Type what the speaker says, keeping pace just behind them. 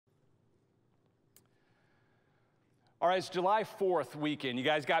All right, it's July 4th weekend. You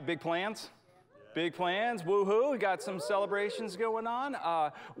guys got big plans? Big plans, woohoo, we got some celebrations going on.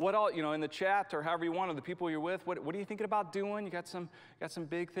 What all, in the chat or however you want, or the people you're with, what are you thinking about doing? You got some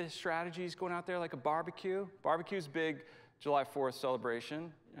big strategies going out there, like a barbecue? Barbecue's big July 4th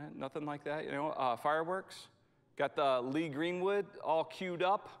celebration. Nothing like that, fireworks. Got the Lee Greenwood all queued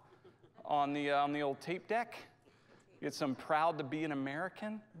up on the old tape deck. Get some Proud to Be an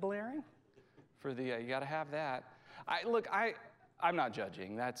American blaring for the, you gotta have that. I'm not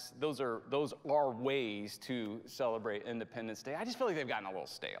judging. Those are ways to celebrate Independence Day. I just feel like they've gotten a little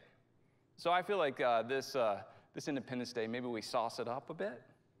stale. So I feel like this Independence Day, maybe we sauce it up a bit.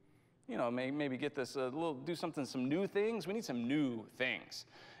 Maybe get this do some new things. We need some new things.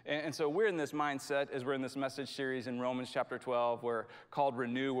 And so we're in this mindset as we're in this message series in Romans chapter 12, called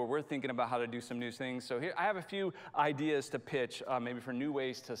Renew, where we're thinking about how to do some new things. So here, I have a few ideas to pitch, maybe for new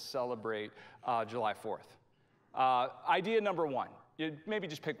ways to celebrate July 4th. Idea number one, you maybe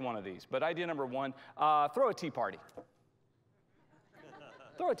just pick one of these, but idea number one, throw a tea party.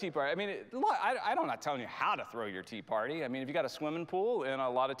 Throw a tea party. I mean, I'm not telling you how to throw your tea party. I mean, if you got a swimming pool and a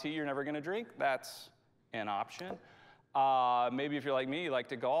lot of tea you're never going to drink, that's an option. Maybe if you're like me, you like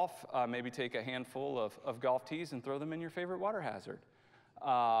to golf, maybe take a handful of golf tees and throw them in your favorite water hazard.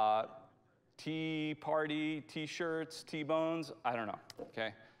 Tea party, T-shirts, T-bones, I don't know,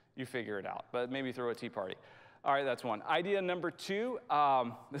 okay? You figure it out, but maybe throw a tea party. All right, that's one. Idea number two,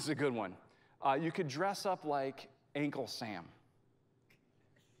 this is a good one. You could dress up like Uncle Sam.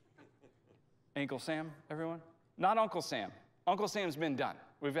 Uncle Sam, everyone? Not Uncle Sam. Uncle Sam's been done.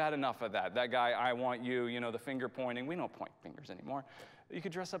 We've had enough of that. That guy, I want you, the finger pointing. We don't point fingers anymore. You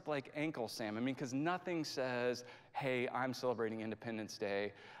could dress up like Uncle Sam. I mean, because nothing says, hey, I'm celebrating Independence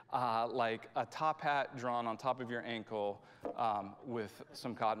Day, like a top hat drawn on top of your ankle with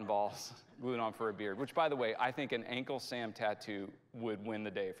some cotton balls glued on for a beard, which, by the way, I think an Uncle Sam tattoo would win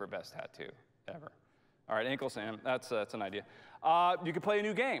the day for best tattoo ever. All right, Uncle Sam, that's an idea. You could play a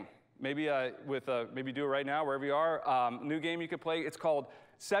new game. Maybe maybe do it right now, wherever you are. New game you could play. It's called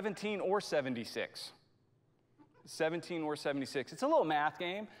 17 or 76. 17 or 76. It's a little math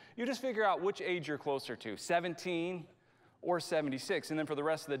game. You just figure out which age you're closer to, 17 or 76. And then for the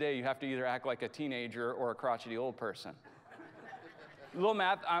rest of the day, you have to either act like a teenager or a crotchety old person. A little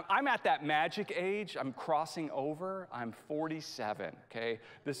math. I'm at that magic age. I'm crossing over. I'm 47, okay?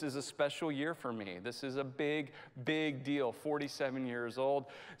 This is a special year for me. This is a big, big deal, 47 years old.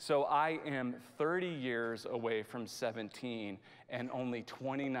 So I am 30 years away from 17 and only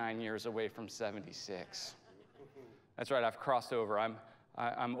 29 years away from 76. That's right, I've crossed over.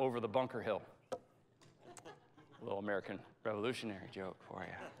 I'm over the Bunker Hill. A little American Revolutionary joke for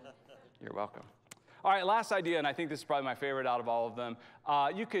you. You're welcome. All right, last idea, and I think this is probably my favorite out of all of them.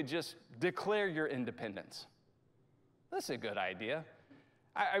 You could just declare your independence. That's a good idea.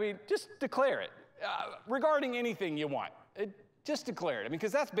 I mean, just declare it. Regarding anything you want, just declare it. I mean,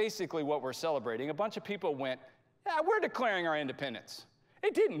 because that's basically what we're celebrating. A bunch of people went, yeah, we're declaring our independence.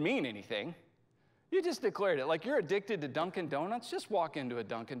 It didn't mean anything. You just declared it. Like you're addicted to Dunkin' Donuts, just walk into a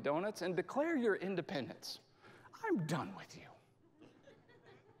Dunkin' Donuts and declare your independence. I'm done with you.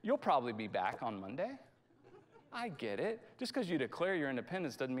 You'll probably be back on Monday. I get it. Just because you declare your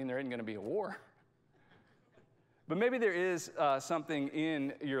independence doesn't mean there isn't going to be a war. But maybe there is something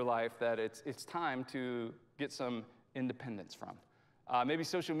in your life that it's time to get some independence from. Maybe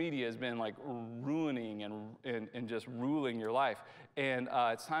social media has been like ruining and just ruling your life. And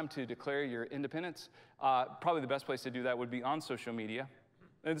it's time to declare your independence. Probably the best place to do that would be on social media.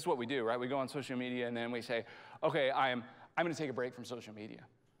 And this is what we do, right? We go on social media and then we say, okay, I'm going to take a break from social media.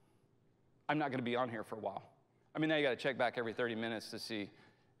 I'm not going to be on here for a while. I mean, now you got to check back every 30 minutes to see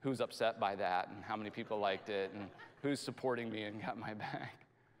who's upset by that and how many people liked it and who's supporting me and got my back.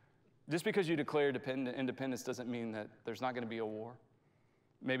 Just because you declare independence doesn't mean that there's not going to be a war.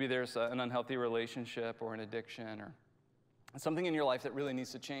 Maybe there's an unhealthy relationship or an addiction or something in your life that really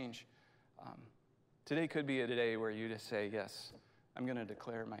needs to change. Today could be a day where you just say, yes, I'm going to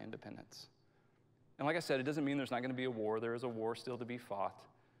declare my independence. And like I said, it doesn't mean there's not going to be a war. There is a war still to be fought.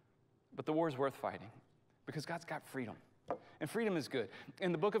 But the war is worth fighting because God's got freedom. And freedom is good.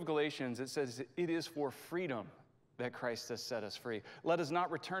 In the book of Galatians, it says, it is for freedom that Christ has set us free. Let us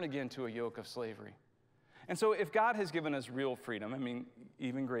not return again to a yoke of slavery. And so if God has given us real freedom, I mean,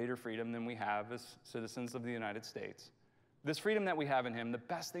 even greater freedom than we have as citizens of the United States, this freedom that we have in him, the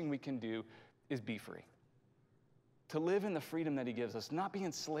best thing we can do is be free. To live in the freedom that he gives us, not be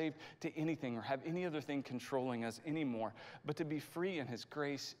enslaved to anything or have any other thing controlling us anymore, but to be free in his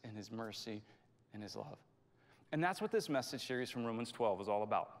grace and his mercy and his love. And that's what this message series from Romans 12 is all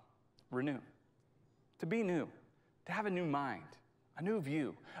about. Renew. To be new. to have a new mind, a new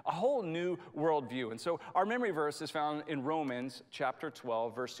view, a whole new worldview. And so our memory verse is found in Romans chapter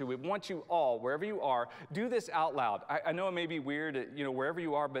 12, verse 2. We want you all, wherever you are, do this out loud. I know it may be weird, wherever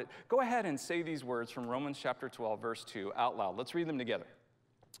you are, but go ahead and say these words from Romans chapter 12, verse 2 out loud. Let's read them together.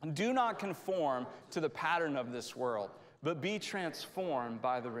 Do not conform to the pattern of this world, but be transformed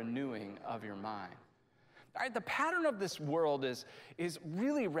by the renewing of your mind. All right, the pattern of this world is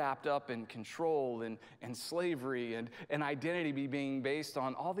really wrapped up in control and slavery and identity being based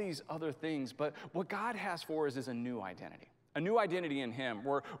on all these other things. But what God has for us is a new identity in Him,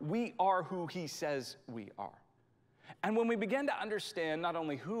 where we are who He says we are. And when we begin to understand not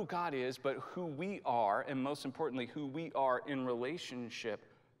only who God is, but who we are, and most importantly, who we are in relationship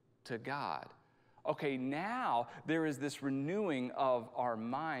to God, okay, now there is this renewing of our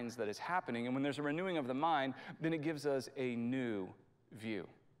minds that is happening. And when there's a renewing of the mind, then it gives us a new view.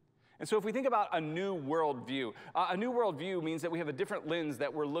 And so if we think about a new worldview means that we have a different lens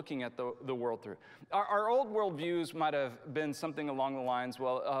that we're looking at the world through. Our old worldviews might have been something along the lines,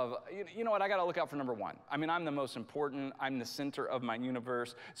 well, of, you know what, I got to look out for number one. I mean, I'm the most important. I'm the center of my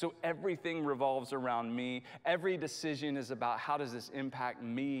universe. So everything revolves around me. Every decision is about how does this impact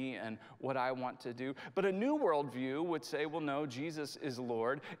me and what I want to do. But a new worldview would say, well, no, Jesus is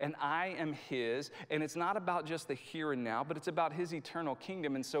Lord and I am His. And it's not about just the here and now, but it's about His eternal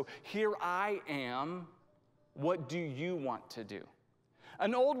kingdom. And so here I am, what do you want to do?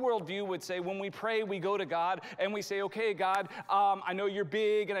 An old worldview would say when we pray, we go to God and we say, okay, God, I know you're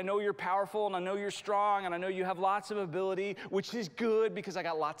big and I know you're powerful and I know you're strong and I know you have lots of ability, which is good because I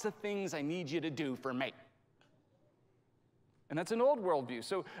got lots of things I need you to do for me. And that's an old worldview.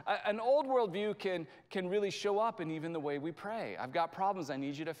 So an old worldview can really show up in even the way we pray. I've got problems I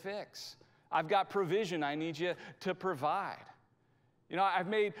need you to fix. I've got provision I need you to provide. You know, I've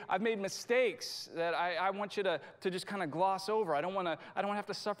made mistakes that I want you to just kind of gloss over. I don't want to have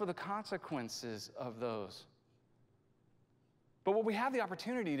to suffer the consequences of those. But what we have the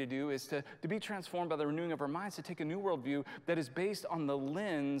opportunity to do is to be transformed by the renewing of our minds, to take a new worldview that is based on the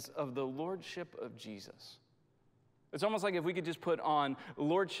lens of the lordship of Jesus. It's almost like if we could just put on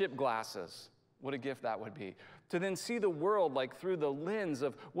lordship glasses. What a gift that would be. To then see the world like through the lens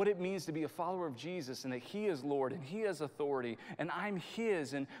of what it means to be a follower of Jesus and that He is Lord and He has authority and I'm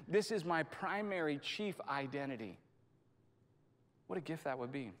His and this is my primary chief identity. What a gift that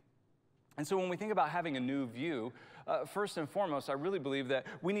would be. And so when we think about having a new view, first and foremost, I really believe that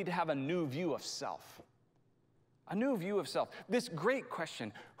we need to have a new view of self. A new view of self. This great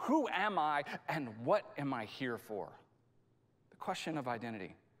question, who am I and what am I here for? The question of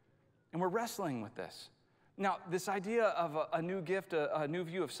identity. And we're wrestling with this. Now, this idea of a new gift, a new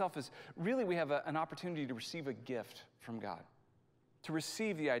view of self is really we have an opportunity to receive a gift from God, to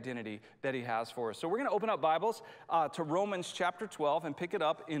receive the identity that He has for us. So we're going to open up Bibles to Romans chapter 12 and pick it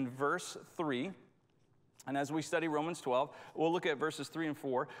up in verse 3. And as we study Romans 12, we'll look at verses 3 and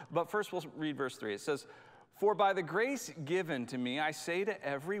 4. But first we'll read verse 3. It says, "For by the grace given to me, I say to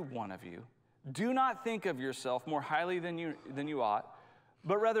every one of you, do not think of yourself more highly than you ought,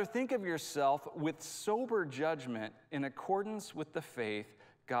 but rather think of yourself with sober judgment in accordance with the faith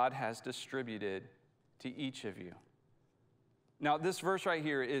God has distributed to each of you." Now, this verse right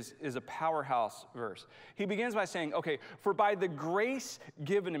here is a powerhouse verse. He begins by saying, okay, for by the grace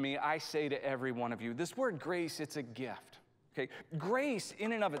given to me, I say to every one of you. This word grace, it's a gift. Okay, grace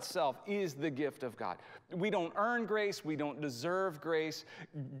in and of itself is the gift of God. We don't earn grace. We don't deserve grace.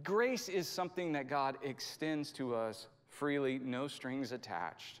 Grace is something that God extends to us freely, no strings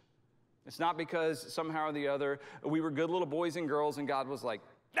attached. It's not because somehow or the other we were good little boys and girls and God was like,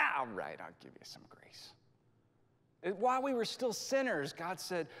 all right, I'll give you some grace. While we were still sinners, God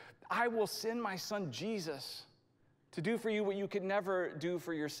said, I will send my son Jesus to do for you what you could never do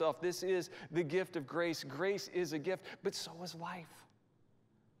for yourself. This is the gift of grace. Grace is a gift, but so is life.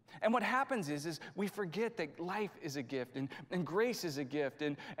 And what happens is we forget that life is a gift and grace is a gift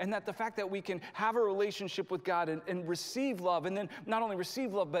and that the fact that we can have a relationship with God and receive love and then not only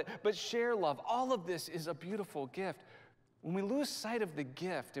receive love but share love. All of this is a beautiful gift. When we lose sight of the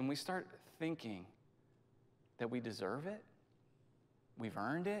gift and we start thinking that we deserve it, we've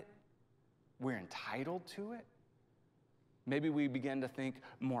earned it, we're entitled to it, maybe we begin to think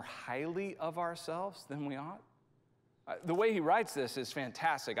more highly of ourselves than we ought. The way he writes this is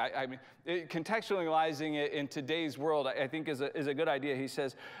fantastic. I mean, contextualizing it in today's world, I think is a good idea. He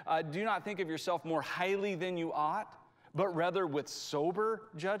says, do not think of yourself more highly than you ought, but rather with sober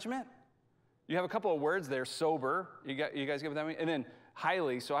judgment. You have a couple of words there, sober. You guys get what that means? And then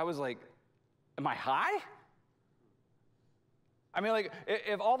highly. So I was like, am I high? I mean, like,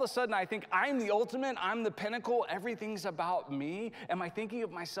 if all of a sudden I think I'm the ultimate, I'm the pinnacle, everything's about me, am I thinking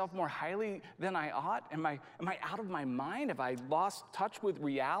of myself more highly than I ought? Am I out of my mind? Have I lost touch with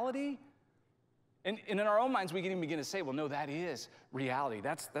reality? And in our own minds, we can even begin to say, well, no, that is reality.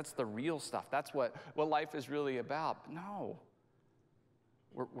 That's the real stuff. That's what life is really about. But no,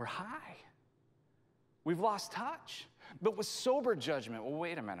 we're high. We've lost touch. But with sober judgment, well,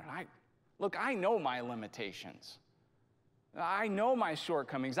 wait a minute. I know my limitations. I know my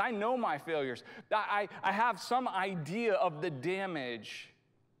shortcomings. I know my failures. I have some idea of the damage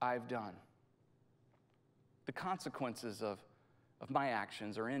I've done. The consequences of my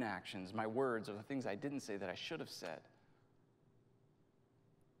actions or inactions, my words, or the things I didn't say that I should have said.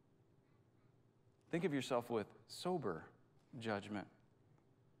 Think of yourself with sober judgment.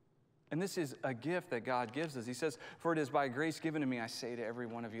 And this is a gift that God gives us. He says, "For it is by grace given to me, I say to every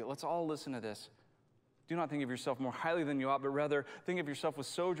one of you." Let's all listen to this. Do not think of yourself more highly than you ought, but rather think of yourself with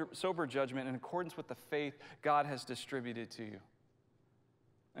sober judgment in accordance with the faith God has distributed to you.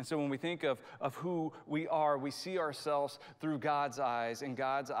 And so when we think of who we are, we see ourselves through God's eyes, and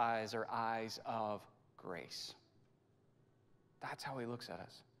God's eyes are eyes of grace. That's how he looks at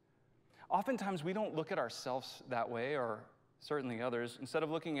us. Oftentimes, we don't look at ourselves that way, or certainly others. Instead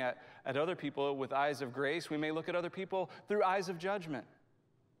of looking at other people with eyes of grace, we may look at other people through eyes of judgment.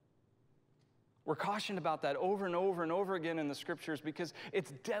 We're cautioned about that over and over and over again in the scriptures because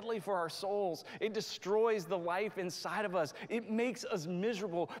it's deadly for our souls. It destroys the life inside of us. It makes us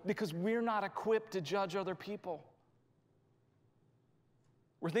miserable because we're not equipped to judge other people.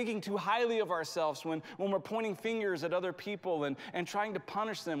 We're thinking too highly of ourselves when we're pointing fingers at other people and trying to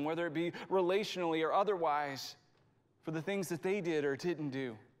punish them, whether it be relationally or otherwise, for the things that they did or didn't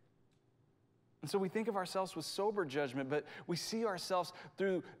do. And so we think of ourselves with sober judgment, but we see ourselves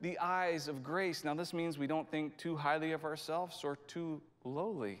through the eyes of grace. Now, this means we don't think too highly of ourselves or too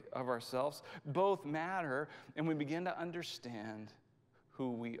lowly of ourselves. Both matter, and we begin to understand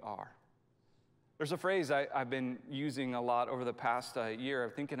who we are. There's a phrase I've been using a lot over the past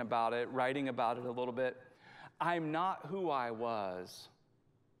year, thinking about it, writing about it a little bit. I'm not who I was.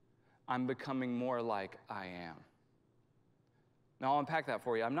 I'm becoming more like I am. Now, I'll unpack that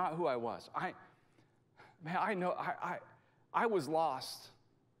for you. I'm not who I was. I know I was lost.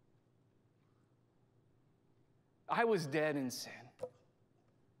 I was dead in sin.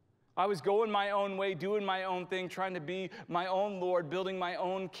 I was going my own way, doing my own thing, trying to be my own Lord, building my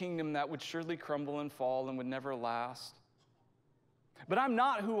own kingdom that would surely crumble and fall and would never last. But I'm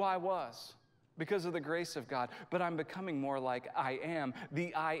not who I was because of the grace of God, but I'm becoming more like I am,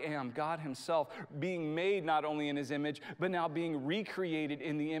 the I am, God himself, being made not only in his image, but now being recreated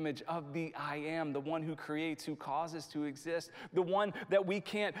in the image of the I am, the one who creates, who causes to exist, the one that we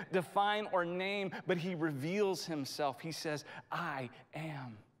can't define or name, but he reveals himself. He says, I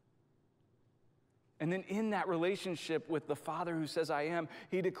am. And then in that relationship with the Father who says, I am,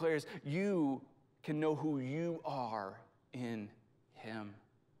 he declares, you can know who you are in him.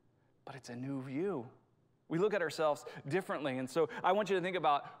 But it's a new view. We look at ourselves differently. And so I want you to think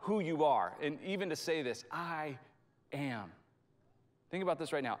about who you are. And even to say this, I am. Think about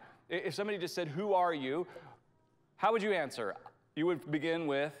this right now. If somebody just said, who are you? How would you answer? You would begin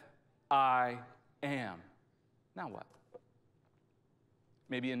with, I am. Now what?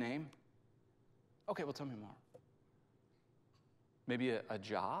 Maybe a name? Okay, well, tell me more. Maybe a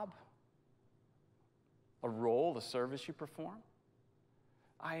job? A role, a service you perform?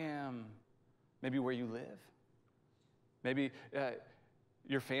 I am maybe where you live. Maybe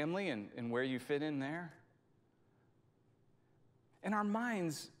your family and where you fit in there. In our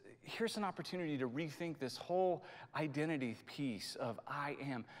minds, here's an opportunity to rethink this whole identity piece of I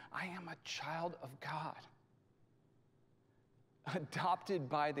am. I am a child of God. Adopted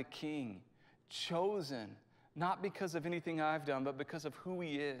by the King. Chosen, not because of anything I've done, but because of who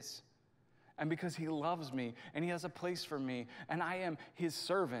he is. And because he loves me, and he has a place for me, and I am his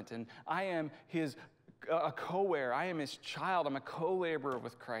servant, and I am his co-heir. I am his child. I'm a co-laborer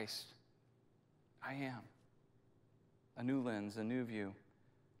with Christ. I am. A new lens, a new view.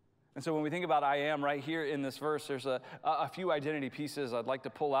 And so when we think about I am right here in this verse, there's a few identity pieces I'd like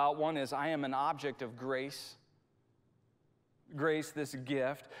to pull out. One is I am an object of grace. Grace, this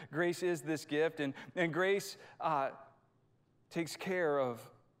gift. Grace is this gift, and grace takes care of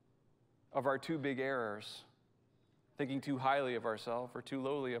our two big errors. Thinking too highly of ourselves or too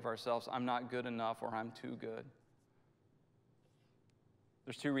lowly of ourselves. I'm not good enough or I'm too good.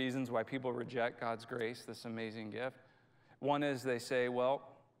 There's two reasons why people reject God's grace, this amazing gift. One is they say, well,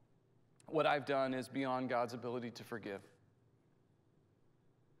 what I've done is beyond God's ability to forgive.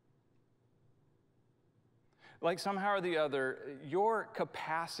 Like somehow or the other, your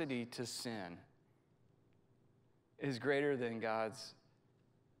capacity to sin is greater than God's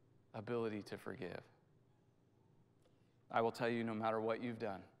ability to forgive. I will tell you, no matter what you've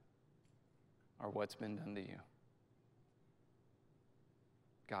done or what's been done to you,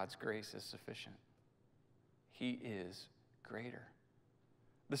 God's grace is sufficient. He is greater.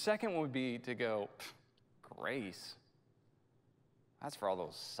 The second would be to go, grace? That's for all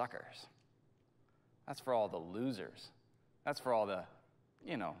those suckers. That's for all the losers. That's for all the,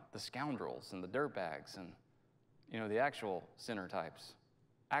 the scoundrels and the dirtbags and, the actual sinner types.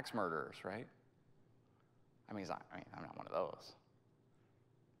 Axe murderers, right? I'm not one of those.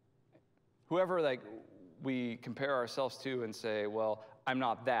 Whoever, we compare ourselves to and say, well, I'm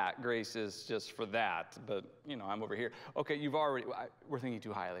not that. Grace is just for that, but, I'm over here. Okay, we're thinking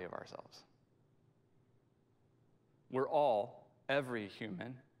too highly of ourselves. We're all, every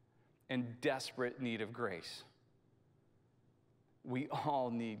human, in desperate need of grace. We all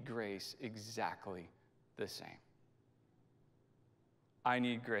need grace exactly the same. I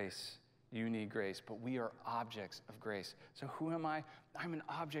need grace. You need grace, but we are objects of grace. So who am I? I'm an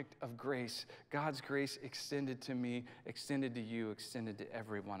object of grace. God's grace extended to me, extended to you, extended to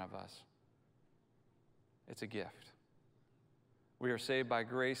every one of us. It's a gift. We are saved by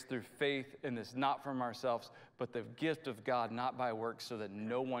grace through faith in this, not from ourselves, but the gift of God, not by works, so that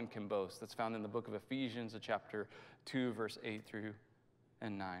no one can boast. That's found in the book of Ephesians, chapter 2, verse 8 through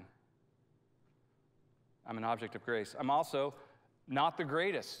 9. I'm an object of grace. I'm also not the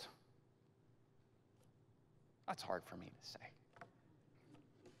greatest. That's hard for me to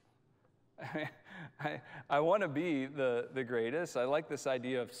say. I want to be the greatest. I like this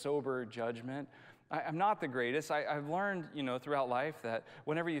idea of sober judgment. I'm not the greatest. I've learned, throughout life that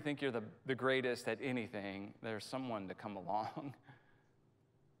whenever you think you're the greatest at anything, there's someone to come along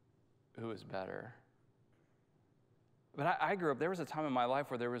who is better. But I grew up, there was a time in my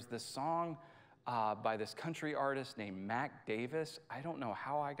life where there was this song by this country artist named Mac Davis. I don't know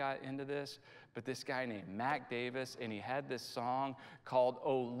how I got into this, but this guy named Mac Davis, and he had this song called,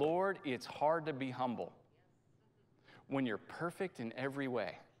 "Oh Lord, It's Hard to Be Humble When You're Perfect in Every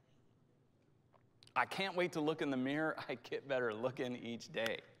Way. I can't wait to look in the mirror. I get better looking each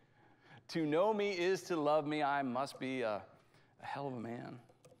day. To know me is to love me. I must be a hell of a man.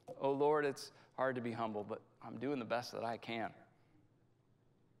 Oh Lord, it's hard to be humble, but I'm doing the best that I can."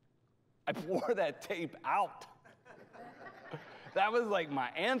 I wore that tape out. That was like my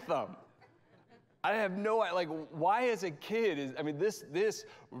anthem. I have no idea, why as a kid this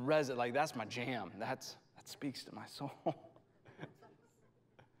that's my jam. That speaks to my soul.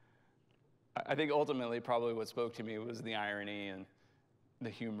 I think ultimately probably what spoke to me was the irony and the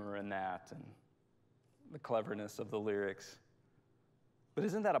humor in that and the cleverness of the lyrics. But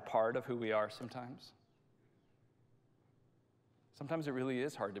isn't that a part of who we are sometimes? Sometimes it really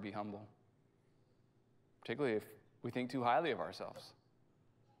is hard to be humble, particularly if we think too highly of ourselves.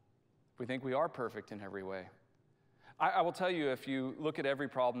 If we think we are perfect in every way. I will tell you, if you look at every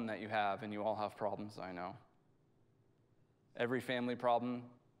problem that you have, and you all have problems, I know. Every family problem,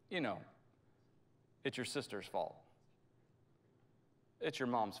 it's your sister's fault. It's your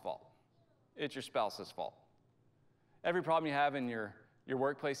mom's fault. It's your spouse's fault. Every problem you have in your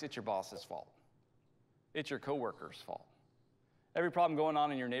workplace, it's your boss's fault. It's your coworker's fault. Every problem going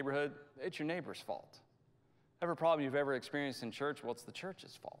on in your neighborhood, it's your neighbor's fault. Every problem you've ever experienced in church, well, it's the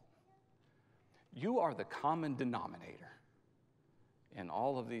church's fault. You are the common denominator in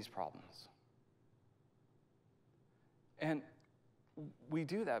all of these problems. And we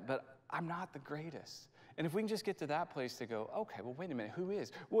do that, but I'm not the greatest. And if we can just get to that place to go, okay, well, wait a minute, who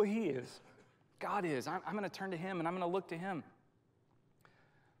is? Well, he is. God is. I'm going to turn to him, and I'm going to look to him.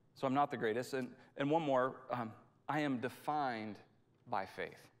 So I'm not the greatest. And one more, I am defined by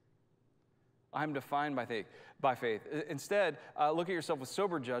faith. I'm defined by faith. Instead, look at yourself with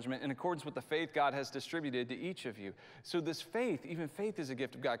sober judgment in accordance with the faith God has distributed to each of you. So this faith, even faith is a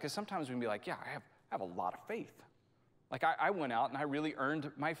gift of God, because sometimes we can be like, yeah, I have a lot of faith. Like I went out and I really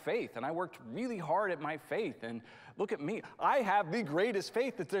earned my faith, and I worked really hard at my faith, and look at me. I have the greatest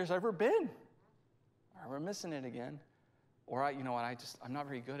faith that there's ever been. Or we're missing it again. Or I'm not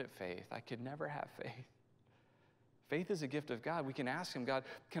very good at faith. I could never have faith. Faith is a gift of God. We can ask him, God,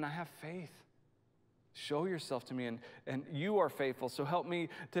 can I have faith? Show yourself to me, and you are faithful, so help me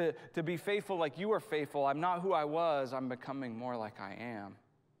to be faithful like you are faithful. I'm not who I was. I'm becoming more like I am,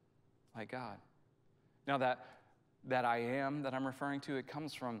 like God. Now that I am that I'm referring to, it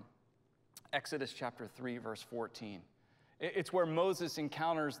comes from Exodus chapter 3, verse 14. It's where Moses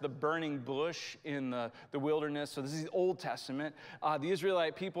encounters the burning bush in the wilderness. So this is the Old Testament. The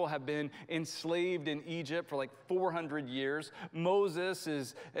Israelite people have been enslaved in Egypt for like 400 years.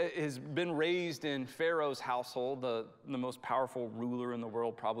 Moses has been raised in Pharaoh's household, the most powerful ruler in the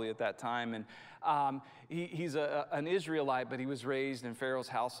world probably at that time. And he's an Israelite, but he was raised in Pharaoh's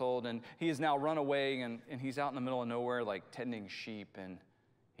household. And he has now run away, and he's out in the middle of nowhere like tending sheep, and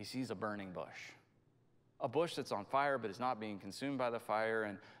he sees a burning bush. A bush that's on fire, but is not being consumed by the fire.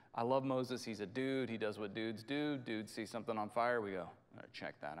 And I love Moses. He's a dude. He does what dudes do. Dudes see something on fire. We go,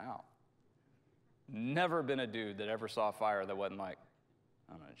 check that out. Never been a dude that ever saw fire that wasn't like,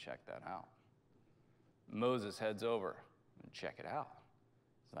 I'm going to check that out. Moses heads over and check it out.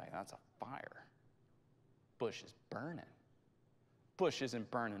 It's like, that's a fire. Bush is burning. Bush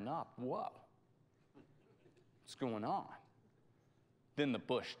isn't burning up. Whoa. What's going on? Then the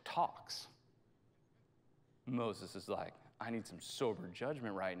bush talks. Moses is like, I need some sober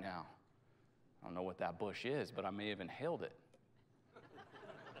judgment right now. I don't know what that bush is, but I may have inhaled it.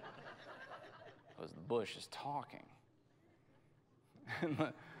 Because the bush is talking.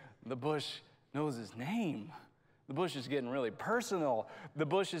 And the bush knows his name. The bush is getting really personal. The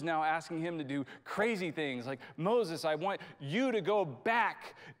bush is now asking him to do crazy things like, Moses, I want you to go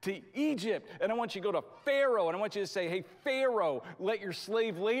back to Egypt, and I want you to go to Pharaoh, and I want you to say, hey, Pharaoh, let your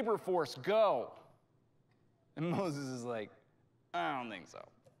slave labor force go. And Moses is like, I don't think so.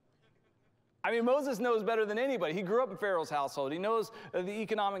 I mean, Moses knows better than anybody. He grew up in Pharaoh's household. He knows the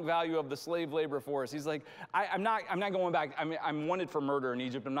economic value of the slave labor force. He's like, I'm not going back. I mean, I'm wanted for murder in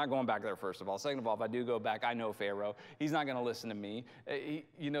Egypt. I'm not going back there, first of all. Second of all, if I do go back, I know Pharaoh. He's not going to listen to me. They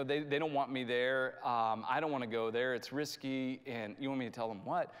don't want me there. I don't want to go there. It's risky, and you want me to tell them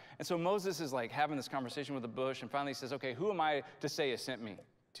what? And so Moses is like having this conversation with the bush, and finally he says, okay, who am I to say has sent me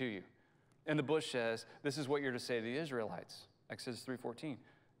to you? And the bush says, this is what you're to say to the Israelites. Exodus 3:14.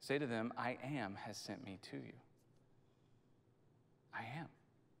 Say to them, I am has sent me to you. I am.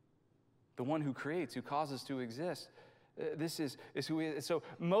 The one who creates, who causes to exist. This is who he is. So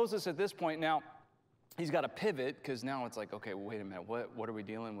Moses at this point now, he's got to pivot because now it's like, okay, well, wait a minute. What are we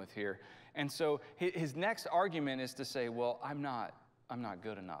dealing with here? And so his next argument is to say, well, I'm not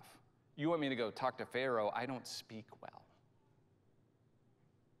good enough. You want me to go talk to Pharaoh? I don't speak well.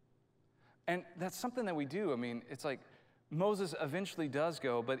 And that's something that we do. I mean, it's like Moses eventually does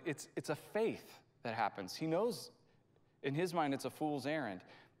go, but it's a faith that happens. He knows, in his mind, it's a fool's errand.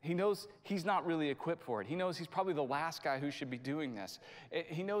 He knows he's not really equipped for it. He knows he's probably the last guy who should be doing this.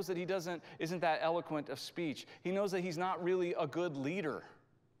 He knows that he isn't that eloquent of speech. He knows that he's not really a good leader.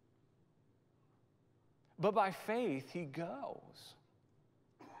 But by faith, he goes.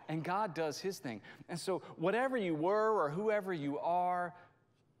 And God does his thing. And so whatever you were or whoever you are,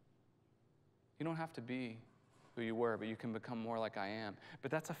 you don't have to be who you were, but you can become more like I am.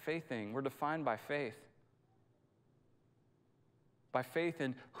 But that's a faith thing. We're defined by faith. By faith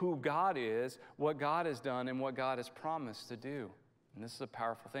in who God is, what God has done, and what God has promised to do. And this is a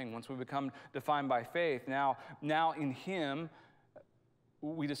powerful thing. Once we become defined by faith, now in Him,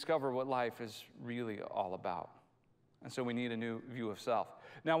 we discover what life is really all about. And so we need a new view of self.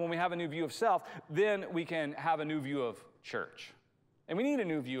 Now, when we have a new view of self, then we can have a new view of church. And we need a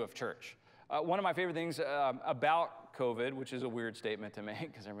new view of church. One of my favorite things about COVID, which is a weird statement to make,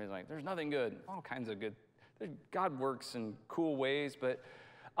 because everybody's like, there's nothing good, all kinds of good. God works in cool ways, but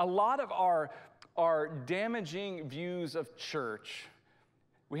a lot of our damaging views of church,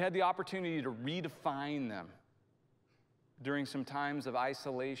 we had the opportunity to redefine them during some times of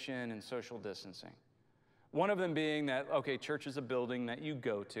isolation and social distancing. One of them being that, okay, church is a building that you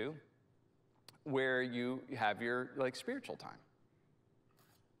go to where you have your spiritual time.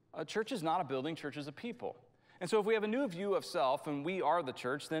 Church is not a building, church is a people. And so if we have a new view of self and we are the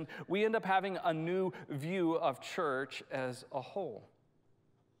church, then we end up having a new view of church as a whole.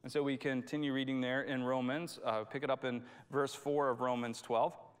 And so we continue reading there in Romans, pick it up in verse 4 of Romans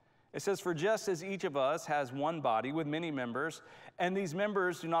 12. It says, for just as each of us has one body with many members, and these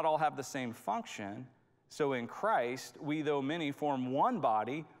members do not all have the same function, so in Christ, we, though many, form one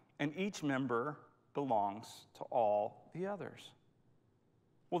body, and each member belongs to all the others.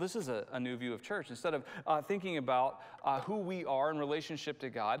 Well, this is a new view of church. Instead of thinking about who we are in relationship to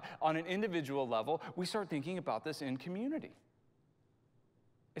God on an individual level, we start thinking about this in community.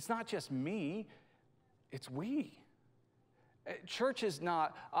 It's not just me, it's we. Church is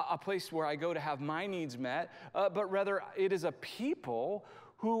not a place where I go to have my needs met, but rather it is a people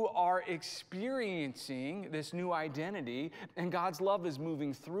who are experiencing this new identity, and God's love is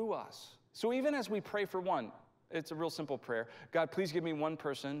moving through us. So even as we pray for one, It's a real simple prayer. God, please give me one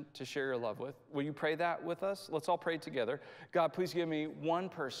person to share your love with. Will you pray that with us? Let's all pray together. God, please give me one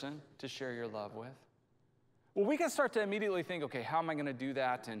person to share your love with. Well, we can start to immediately think, okay, how am I going to do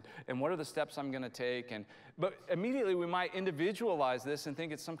that? And what are the steps I'm going to take? But immediately we might individualize this and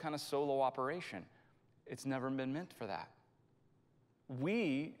think it's some kind of solo operation. It's never been meant for that.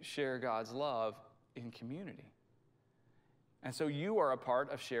 We share God's love in community. And so you are a part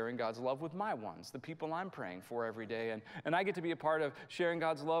of sharing God's love with my ones, the people I'm praying for every day. And I get to be a part of sharing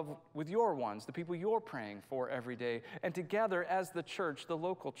God's love with your ones, the people you're praying for every day. And together as the church, the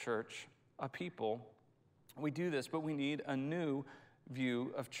local church, a people, we do this, but we need a new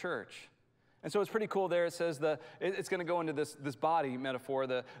view of church. And so it's pretty cool there. It says it's going to go into this body metaphor.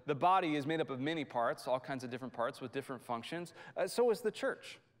 The body is made up of many parts, all kinds of different parts with different functions. So is the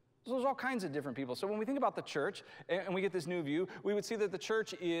church. So there's all kinds of different people. So when we think about the church and we get this new view, we would see that the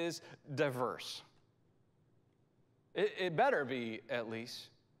church is diverse. It better be, at least,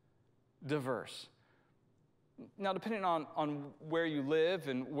 diverse. Now, depending on where you live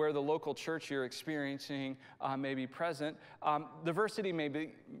and where the local church you're experiencing may be present, diversity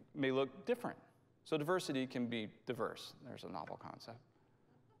may look different. So diversity can be diverse. There's a novel concept.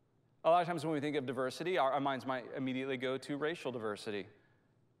 A lot of times when we think of diversity, our minds might immediately go to racial diversity.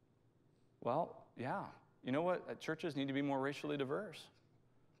 Well, yeah. You know what? Churches need to be more racially diverse.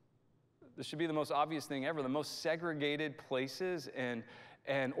 This should be the most obvious thing ever. The most segregated places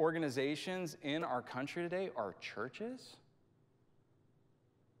and organizations in our country today are churches.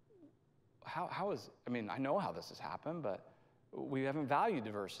 I know how this has happened, but we haven't valued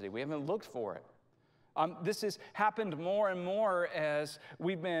diversity. We haven't looked for it. This has happened more and more as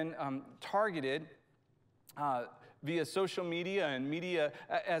we've been targeted via social media and media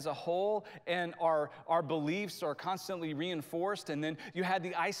as a whole, and our beliefs are constantly reinforced. And then you had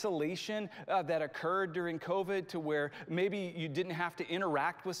the isolation that occurred during COVID to where maybe you didn't have to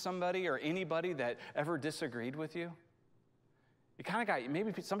interact with somebody or anybody that ever disagreed with you. You kind of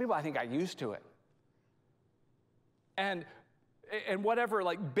maybe some people I think got used to it. And whatever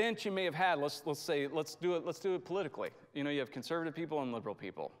like bent you may have had, let's do it politically. You know, you have conservative people and liberal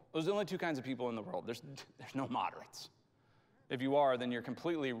people. Those are the only two kinds of people in the world. There's no moderates. If you are, then you're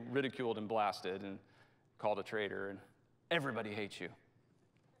completely ridiculed and blasted and called a traitor, and everybody hates you.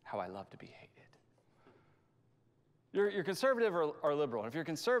 How I love to be hated. You're conservative or liberal. And if you're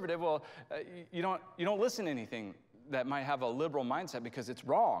conservative, well, you don't listen to anything that might have a liberal mindset because it's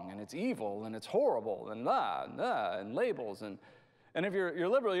wrong and it's evil and it's horrible and labels and if you're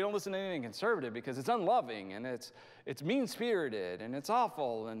liberal, you don't listen to anything conservative because it's unloving and it's mean-spirited and it's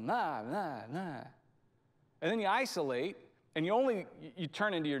awful and And then you isolate and you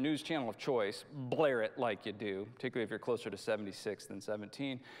turn into your news channel of choice, blare it like you do, particularly if you're closer to 76 than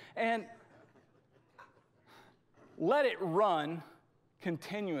 17, and let it run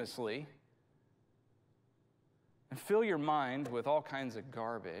continuously and fill your mind with all kinds of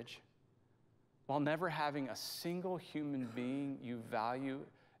garbage while never having a single human being you value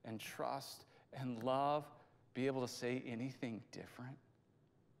and trust and love be able to say anything different.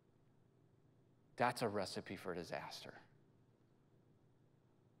 That's a recipe for disaster.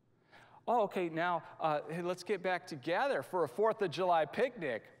 Oh, okay, now hey, let's get back together for a 4th of July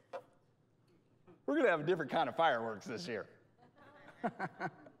picnic. We're going to have a different kind of fireworks this year.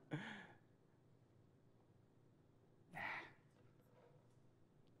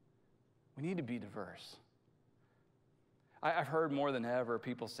 We need to be diverse. I've heard more than ever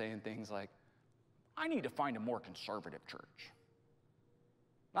people saying things like, I need to find a more conservative church.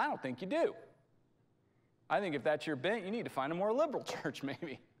 I don't think you do. I think if that's your bent, you need to find a more liberal church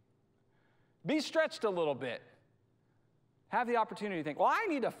maybe. Be stretched a little bit. Have the opportunity to think, well, I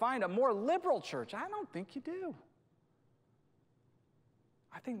need to find a more liberal church. I don't think you do.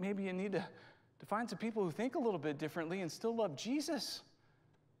 I think maybe you need to find some people who think a little bit differently and still love Jesus.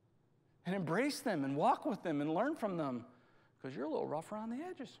 And embrace them and walk with them and learn from them because you're a little rough around the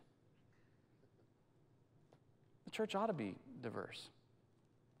edges. The church ought to be diverse.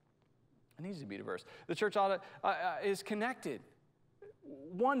 It needs to be diverse. The church is connected.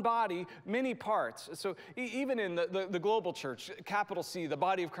 One body, many parts. So even in the global church, capital C, the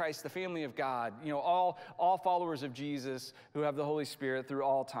body of Christ, the family of God, you know, all followers of Jesus who have the Holy Spirit through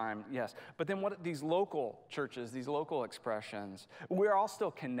all time, yes. But then what these local churches, these local expressions, we're all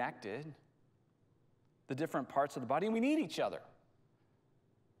still connected, the different parts of the body, and we need each other.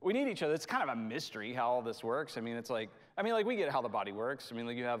 We need each other. It's kind of a mystery how all this works. I mean, we get how the body works. I mean,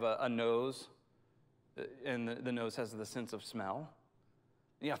 like you have a nose, and the nose has the sense of smell.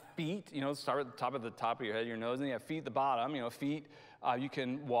 You have feet, you know, start at the top of your head, your nose, and you have feet at the bottom. You know, feet, you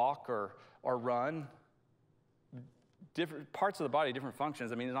can walk or run. different parts of the body, different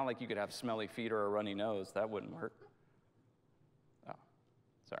functions. I mean, it's not like you could have smelly feet or a runny nose. That wouldn't work. Oh,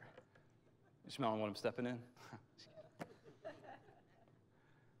 sorry. You smelling what I'm stepping in?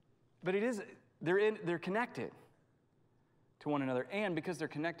 But they're connected to one another. And because they're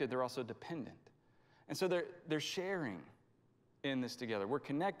connected, they're also dependent. And so they're sharing in this together. We're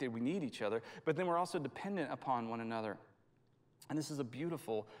connected, we need each other, but then we're also dependent upon one another. And this is a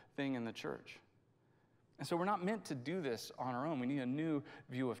beautiful thing in the church. And so we're not meant to do this on our own. We need a new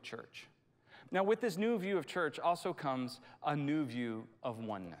view of church. Now, with this new view of church also comes a new view of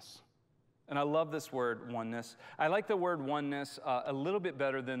oneness. And I love this word, oneness. I like the word oneness a little bit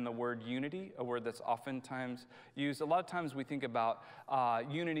better than the word unity, a word that's oftentimes used. A lot of times we think about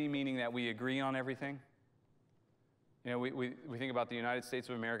unity meaning that we agree on everything. You know, we think about the United States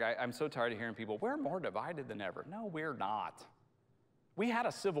of America. I'm so tired of hearing people, we're more divided than ever. No, we're not. We had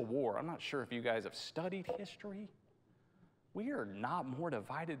a civil war. I'm not sure if you guys have studied history. We are not more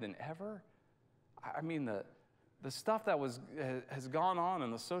divided than ever. I mean, the stuff that has gone on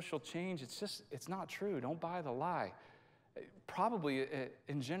and the social change, it's not true. Don't buy the lie. Probably,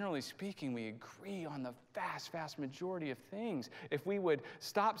 and generally speaking, we agree on the vast majority of things. If we would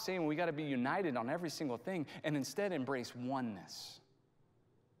stop saying we got to be united on every single thing and instead embrace oneness.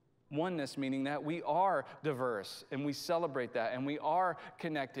 Oneness meaning that we are diverse and we celebrate that, and we are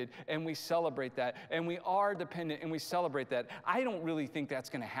connected and we celebrate that, and we are dependent and we celebrate that. I don't really think that's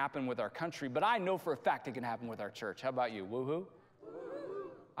going to happen with our country, but I know for a fact it can happen with our church. How about you? Woo-hoo?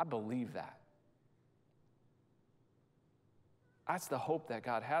 I believe that. That's the hope that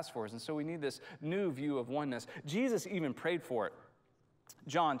God has for us. And so we need this new view of oneness. Jesus even prayed for it.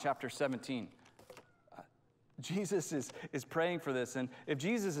 John chapter 17. Jesus is praying for this. And if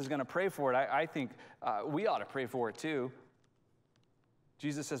Jesus is going to pray for it, I think we ought to pray for it too.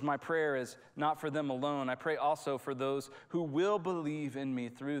 Jesus says, my prayer is not for them alone. I pray also for those who will believe in me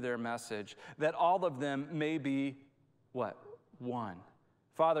through their message, that all of them may be, what? One.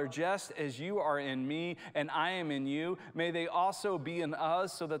 Father, just as you are in me and I am in you, may they also be in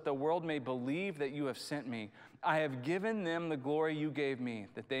us, so that the world may believe that you have sent me. I have given them the glory you gave me,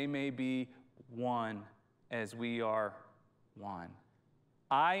 that they may be one as we are one.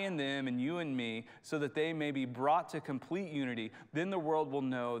 I and them and you and me, so that they may be brought to complete unity. Then the world will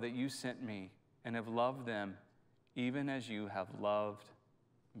know that you sent me and have loved them, even as you have loved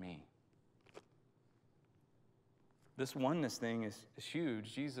me. This oneness thing is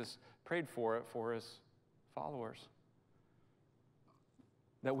huge. Jesus prayed for it for his followers,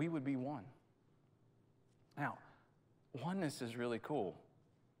 that we would be one. Now, oneness is really cool.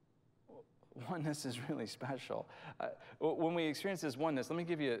 Oneness is really special. When we experience this oneness, let me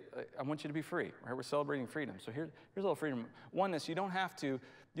give you, I want you to be free, right? We're celebrating freedom. So here's a little freedom. Oneness, you don't have to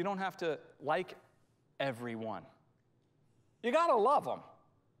like everyone. You got to love them.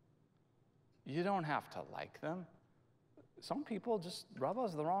 You don't have to like them. Some people just rub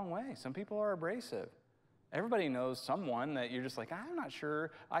us the wrong way. Some people are abrasive. Everybody knows someone that you're just like, I'm not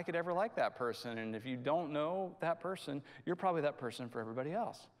sure I could ever like that person. And if you don't know that person, you're probably that person for everybody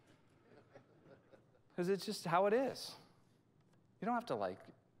else. Because it's just how it is. You don't have to like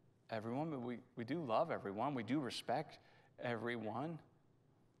everyone, but we do love everyone. We do respect everyone.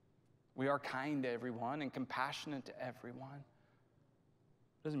 We are kind to everyone and compassionate to everyone.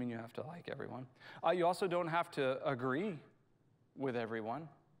 Doesn't mean you have to like everyone. You also don't have to agree with everyone.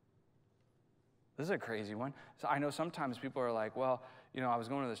 This is a crazy one. So I know sometimes people are like, well, you know, I was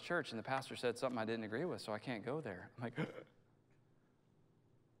going to this church and the pastor said something I didn't agree with, so I can't go there. I'm like,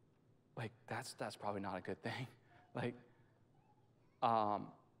 that's probably not a good thing. Like,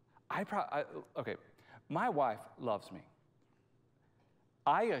 okay, my wife loves me.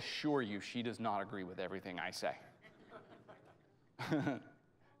 I assure you she does not agree with everything I say.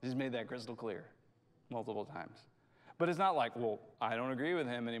 She's made that crystal clear multiple times. But it's not like, well, I don't agree with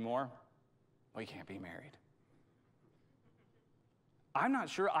him anymore. We can't be married. I'm not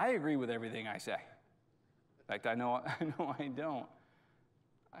sure I agree with everything I say. In fact, I know I don't.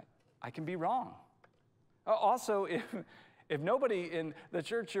 I can be wrong. Also, if nobody in the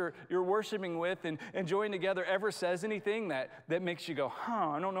church you're worshiping with and joining together ever says anything that makes you go,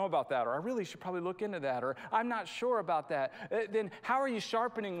 I don't know about that, or I really should probably look into that, or I'm not sure about that, then how are you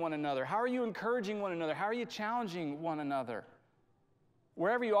sharpening one another? How are you encouraging one another? How are you challenging one another?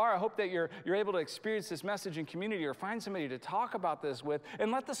 Wherever you are, I hope that you're able to experience this message in community or find somebody to talk about this with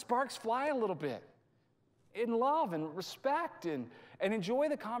and let the sparks fly a little bit in love and respect and enjoy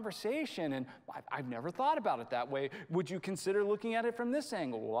the conversation. And I've never thought about it that way. Would you consider looking at it from this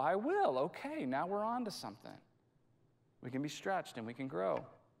angle? Well, I will. Okay, now we're on to something. We can be stretched and we can grow.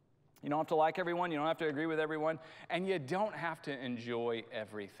 You don't have to like everyone. You don't have to agree with everyone. And you don't have to enjoy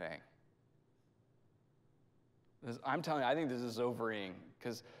everything. I'm telling you, I think this is overeating.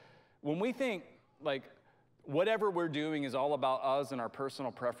 Because when we think, like, whatever we're doing is all about us and our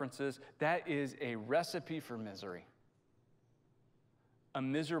personal preferences, that is a recipe for misery. A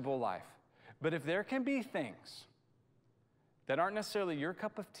miserable life. But if there can be things that aren't necessarily your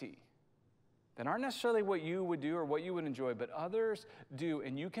cup of tea, that aren't necessarily what you would do or what you would enjoy, but others do,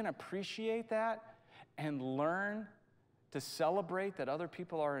 and you can appreciate that and learn to celebrate that other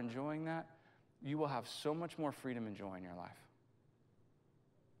people are enjoying that, you will have so much more freedom and joy in your life.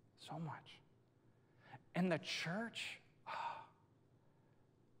 So much. And the church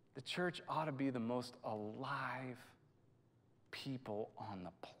ought to be the most alive people on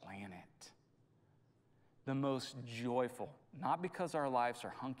the planet. The most joyful. Not because our lives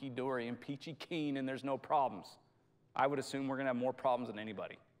are hunky-dory and peachy keen and there's no problems. I would assume we're going to have more problems than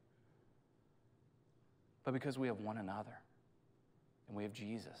anybody. But because we have one another. And we have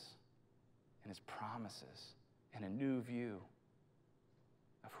Jesus and his promises and a new view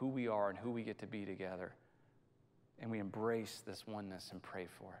of who we are and who we get to be together. And we embrace this oneness and pray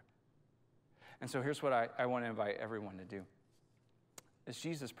for it. And so here's what I want to invite everyone to do. As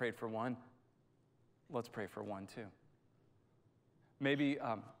Jesus prayed for one, let's pray for one too. Maybe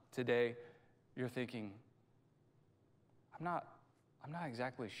today you're thinking, I'm not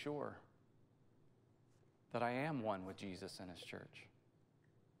exactly sure that I am one with Jesus and his church.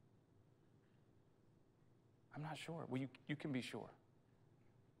 I'm not sure. Well, you can be sure.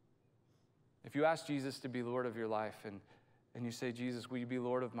 If you ask Jesus to be Lord of your life and you say, Jesus, will you be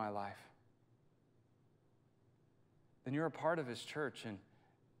Lord of my life? Then you're a part of his church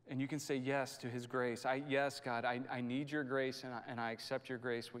and you can say yes to his grace. Yes, God, I need your grace and I accept your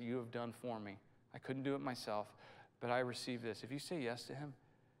grace, what you have done for me. I couldn't do it myself, but I receive this. If you say yes to him,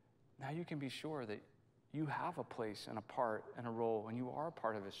 now you can be sure that you have a place and a part and a role and you are a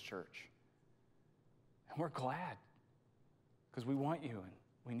part of his church. And we're glad because we want you and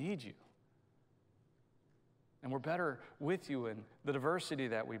we need you. And we're better with you in the diversity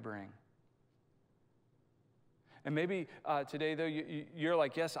that we bring. And maybe today, though, you're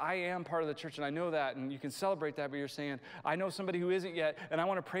like, yes, I am part of the church, and I know that, and you can celebrate that, but you're saying, I know somebody who isn't yet, and I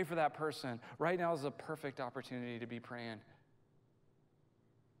want to pray for that person. Right now is a perfect opportunity to be praying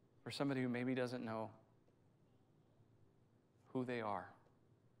for somebody who maybe doesn't know who they are.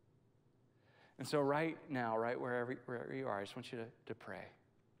 And so right now, right wherever you are, I just want you to pray.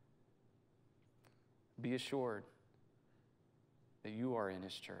 Be assured that you are in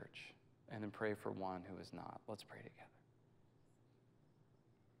his church. And then pray for one who is not. Let's pray together.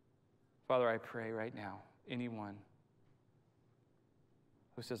 Father, I pray right now, anyone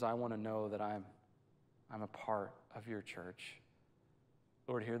who says, I want to know that I'm a part of your church.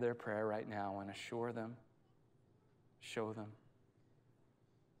 Lord, hear their prayer right now and assure them, show them.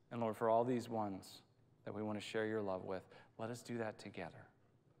 And Lord, for all these ones that we want to share your love with, let us do that together.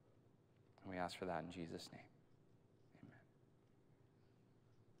 And we ask for that in Jesus' name.